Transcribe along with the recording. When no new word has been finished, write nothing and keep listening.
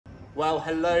Well,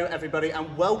 hello everybody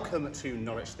and welcome to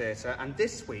Norwich Theatre, and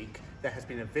this week there has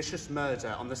been a vicious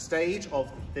murder on the stage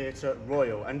of the Theatre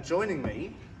Royal, and joining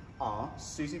me are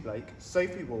Susie Blake,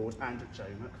 Sophie Ward and Joe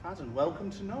McFadden.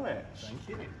 Welcome to Norwich. Thank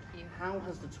you. Thank you. How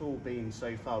has the tour been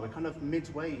so far? We're kind of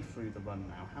midway through the run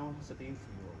now. How has it been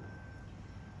for you all?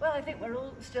 Well, I think we're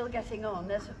all still getting on.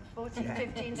 There's 14,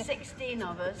 15, 16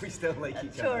 of us. We still like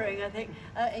each other. Touring, I think,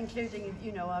 including,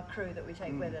 you know, our crew that we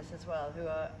take with us as well, who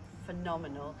are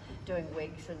phenomenal, doing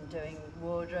wigs and doing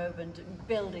wardrobe and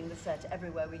building the set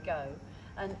everywhere we go.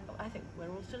 And I think we're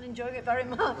all still enjoying it very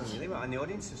much. Oh, really well, and the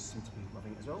audiences seem to be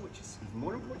loving it as well, which is even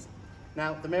more important.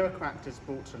 Now, the mirror character is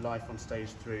brought to life on stage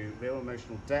through real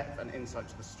emotional depth and insight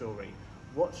to the story.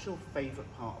 What's your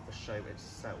favourite part of the show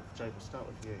itself? Joe, we'll start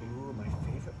with you. Oh, my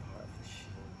favourite part of the show.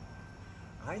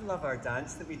 I love our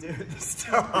dance that we do at the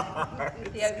start.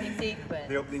 The opening sequence.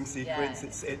 The opening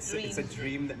sequence. Yeah, it's a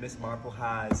dream that Miss Marple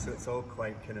has, so it's all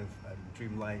quite kind of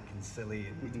dreamlike and silly,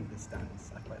 and we do this dance.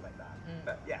 I quite like that.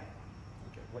 But yeah.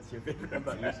 Okay, what's your favourite?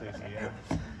 What about you, Susie? Yeah.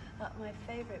 My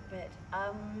favourite bit?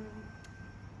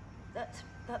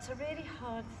 That's a really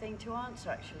hard thing to answer,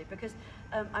 actually, because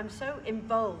I'm so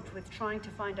involved with trying to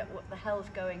find out what the hell's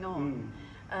going on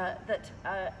that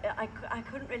I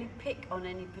couldn't really pick on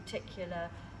any particular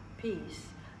piece.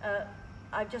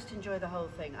 I just enjoy the whole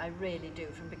thing. I really do,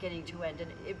 from beginning to end,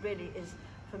 and it really is,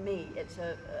 for me, it's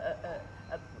a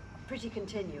pretty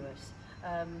continuous,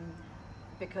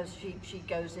 because she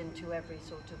goes into every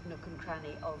sort of nook and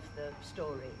cranny of the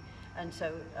story, and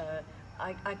so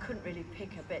I couldn't really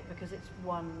pick a bit because it's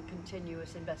one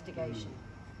continuous investigation.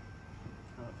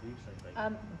 How about you, Sophie?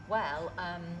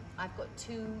 I've got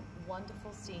two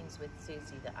wonderful scenes with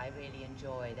Susie that I really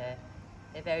enjoy.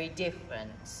 They're very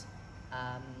different,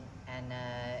 but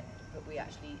we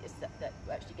actually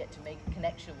we actually get to make a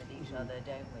connection with each other,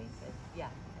 don't we? So yeah,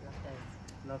 I love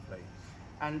those. Lovely.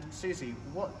 And Susie,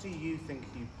 what do you think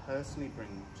you personally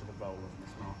bring to the role of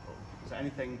Miss Marple? Is there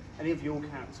anything, any of your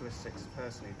characteristics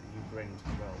personally that you bring to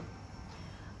the role?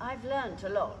 I've learnt a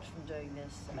lot from doing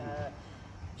this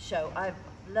show. I've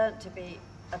learnt to be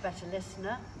a better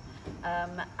listener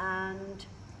and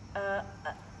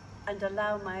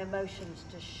allow my emotions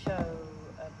to show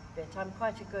a bit. I'm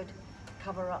quite a good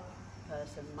cover-up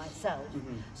person myself.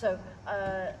 So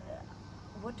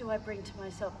what do I bring to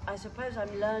myself? I suppose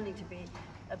I'm learning to be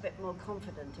a bit more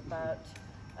confident about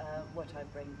what I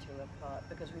bring to a part,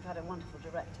 because we've had a wonderful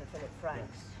director, Philip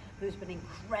Franks, who's been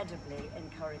incredibly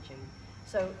encouraging.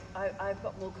 So I've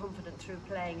got more confident through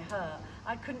playing her.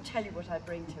 I couldn't tell you what I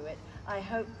bring to it. I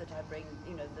hope that I bring,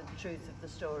 you know, the truth of the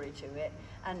story to it,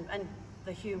 and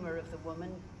the humour of the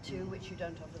woman too, which you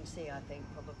don't often see, I think,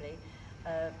 probably.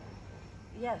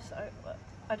 Yes,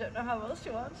 I don't know how else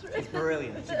to answer it. She's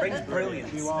brilliant. She brings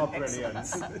brilliance. You are brilliant.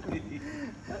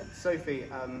 Sophie,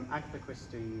 Agatha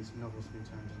Christie's novels have been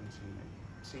turned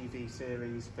into TV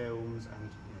series, films and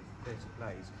theatre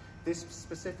plays. This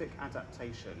specific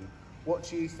adaptation, what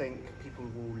do you think people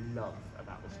will love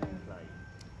about this new play?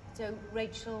 So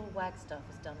Rachel Wagstaff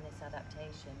has done this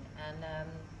adaptation, and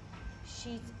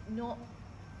she's not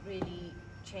really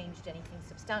changed anything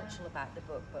substantial about the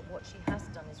book, but what she has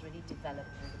done is really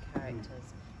developed all the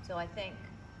characters. So I think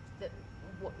that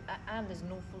and there's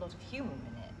an awful lot of humour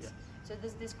in it. Yes. So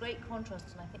there's this great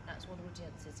contrast, and I think that's what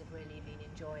audiences have really been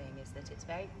enjoying, is that it's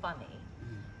very funny,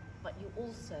 but you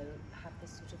also have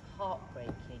this sort of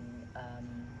heartbreaking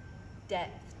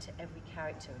depth to every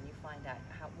character, and you find out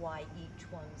why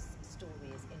each one's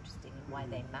story is interesting and why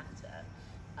they matter.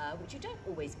 Which you don't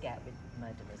always get with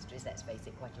murder mysteries, let's face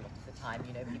it, quite a lot of the time,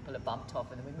 you know, people are bumped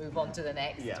off and then we move on to the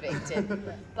next victim.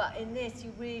 But in this,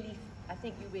 I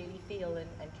think you really feel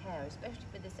and care, especially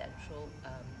for the central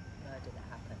murder that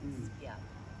happens. Yeah.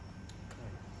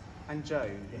 And Joe,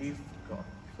 you've got a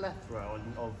plethora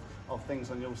of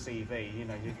things on your CV. You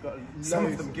know, you've got loads. Some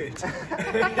of them good.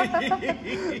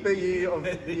 But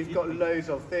you've got loads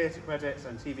of theatre credits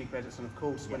and TV credits, and of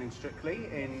course winning Strictly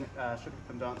in Strictly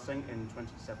Come Dancing in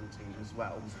 2017 as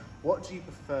well. What do you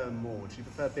prefer more? Do you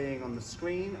prefer being on the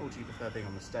screen, or do you prefer being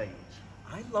on the stage?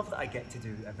 I love that I get to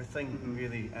do everything,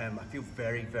 really. I feel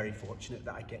very, very fortunate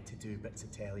that I get to do bits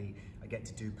of telly, I get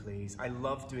to do plays. I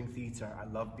love doing theatre, I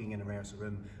love being in a rehearsal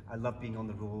room, I love being on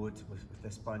the road with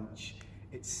this bunch.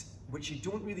 It's which you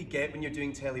don't really get when you're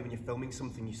doing telly. When you're filming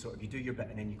something, you do your bit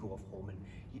and then you go off home,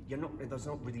 and there's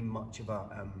not really much of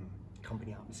a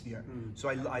company atmosphere. So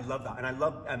I love that, and I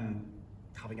love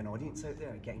having an audience out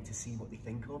there, getting to see what they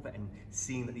think of it and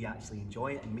seeing that they actually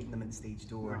enjoy it and meeting them at the stage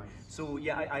door. Nice. So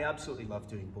yeah, I absolutely love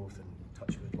doing both, and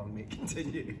touch wood, long may it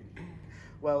continue.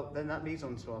 Well, then that leads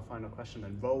on to our final question,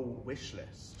 then, role wish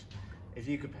list. if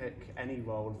you could pick any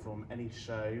role from any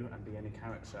show and be any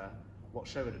character, what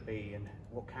show would it be and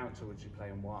what character would you play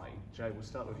and why? Joe, we'll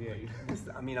start with you.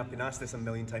 I mean, I've been asked this a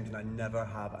million times and I never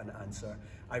have an answer.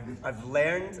 I've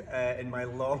learned in my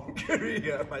long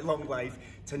career, my long life,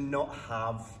 to not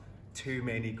have too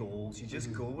many goals. You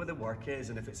just go where the work is,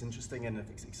 and if it's interesting and if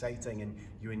it's exciting and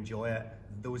you enjoy it,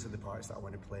 those are the parts that I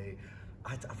want to play.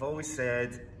 I've always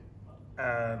said, oh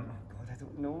God, I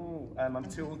don't know. I'm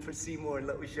too old for Seymour and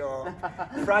Little Shop.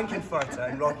 Frankenfurter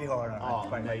and Rocky Horror. I'd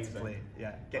quite like to play.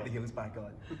 Yeah, get the heels back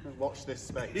on. Watch this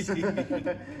space.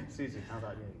 Susie, how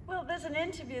about you? Well, there's an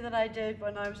interview that I did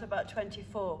when I was about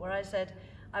 24 where I said,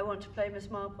 I want to play Miss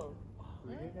Marple. Oh,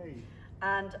 really?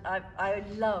 And I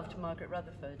loved Margaret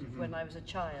Rutherford when I was a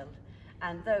child.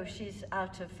 And though she's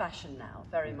out of fashion now,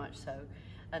 very much so,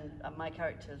 and my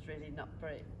character is really not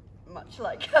very much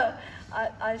like her,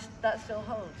 that still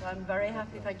holds. I'm very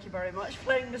happy, thank you very much,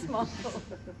 playing Miss Marple.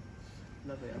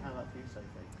 Lovely. And how about you,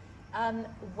 Sophie?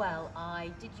 Well,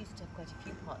 I did used to have quite a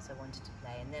few parts I wanted to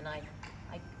play, and then I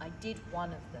did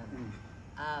one of them.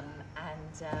 I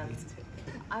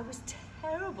was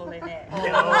terrible in it. I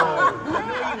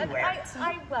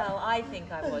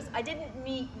think I was. I didn't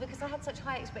meet, because I had such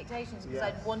high expectations, because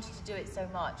I'd wanted to do it so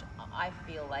much. I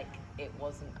feel like it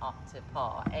wasn't up to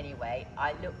par. Anyway,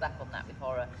 I look back on that with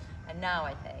horror, and now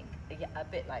I think, a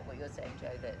bit like what you're saying,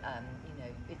 Joe, that you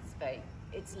know,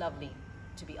 it's lovely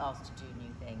to be asked to do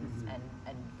new things,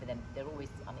 and for them, they're always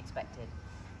unexpected.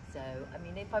 So, I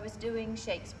mean, if I was doing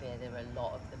Shakespeare, there are a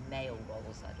lot of the male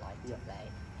roles I'd like to play.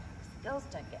 The girls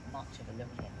don't get much of a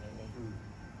look in, really.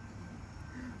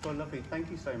 Well, lovely. Thank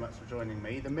you so much for joining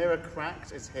me. The Mirror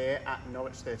Cracked is here at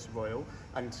Norwich Theatre Royal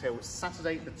until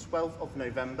Saturday, the 12th of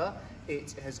November.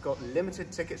 It has got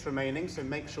limited tickets remaining, so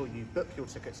make sure you book your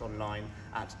tickets online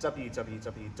at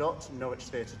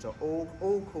www.norwichtheatre.org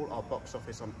or call our box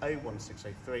office on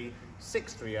 01603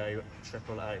 630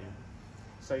 000.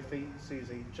 Sophie,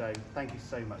 Susie, Joe, thank you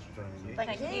so much for joining me.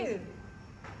 Thank you.